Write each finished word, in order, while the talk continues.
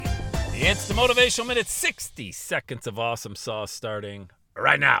It's the Motivational Minute, 60 seconds of awesome sauce starting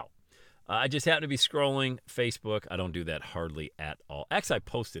right now. I just happened to be scrolling Facebook. I don't do that hardly at all. Actually, I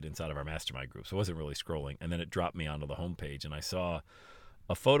posted inside of our mastermind group, so I wasn't really scrolling. And then it dropped me onto the homepage, and I saw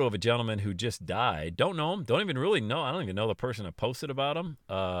a photo of a gentleman who just died. Don't know him. Don't even really know. I don't even know the person that posted about him.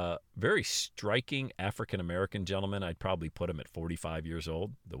 Very striking African-American gentleman. I'd probably put him at 45 years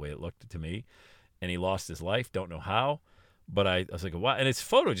old, the way it looked to me. And he lost his life. Don't know how. But I was like, wow. And his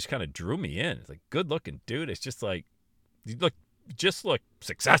photo just kind of drew me in. It's like, good-looking dude. It's just like, you look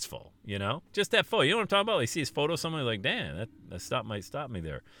successful, you know? Just that photo. You know what I'm talking about? Like, see his photo, somebody like, damn, that might stop me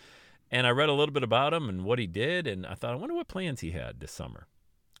there. And I read a little bit about him and what he did, and I thought, I wonder what plans he had this summer.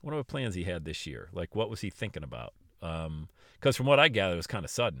 I wonder what plans he had this year. Like, what was he thinking about? Because from what I gathered, it was kind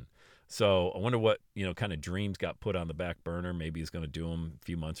of sudden. So I wonder what, kind of dreams got put on the back burner. Maybe he's going to do them a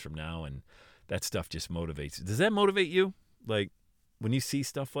few months from now, and that stuff just motivates. Does that motivate you? Like, when you see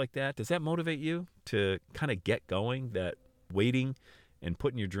stuff like that, does that motivate you to kind of get going, that waiting and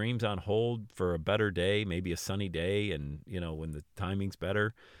putting your dreams on hold for a better day, maybe a sunny day, and, when the timing's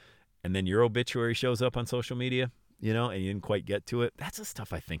better, and then your obituary shows up on social media, and you didn't quite get to it? That's the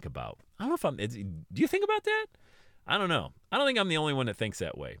stuff I think about. I don't know do you think about that? I don't know. I don't think I'm the only one that thinks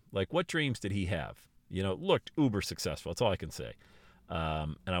that way. Like, what dreams did he have? Looked uber successful. That's all I can say.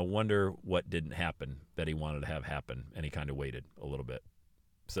 And I wonder what didn't happen that he wanted to have happen, and he kind of waited a little bit.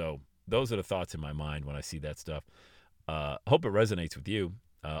 So those are the thoughts in my mind when I see that stuff. Hope it resonates with you.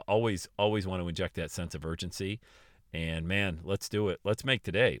 Always want to inject that sense of urgency. And, man, let's do it. Let's make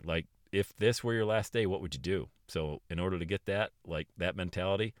today. Like, if this were your last day, what would you do? So in order to get that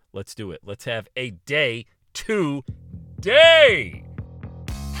mentality, let's do it. Let's have a day today.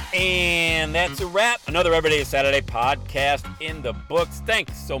 And that's a wrap. Another Everyday is Saturday podcast in the books.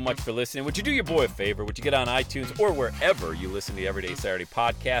 Thanks so much for listening. Would you do your boy a favor? Would you get on iTunes or wherever you listen to the Everyday Saturday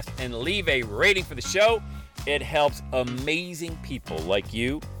podcast and leave a rating for the show? It helps amazing people like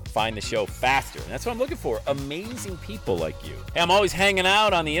you find the show faster. And that's what I'm looking for, amazing people like you. Hey, I'm always hanging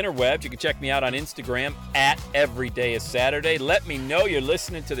out on the interwebs. You can check me out on Instagram at EverydayIsSaturday. Let me know you're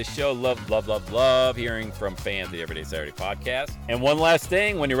listening to the show. Love hearing from fans of the Everyday Saturday podcast. And one last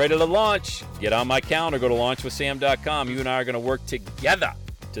thing, when you're ready to launch, get on my calendar, go to launchwithsam.com. You and I are going to work together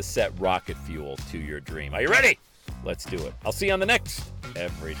to set rocket fuel to your dream. Are you ready? Let's do it. I'll see you on the next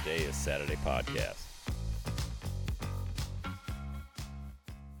Everyday is Saturday podcast.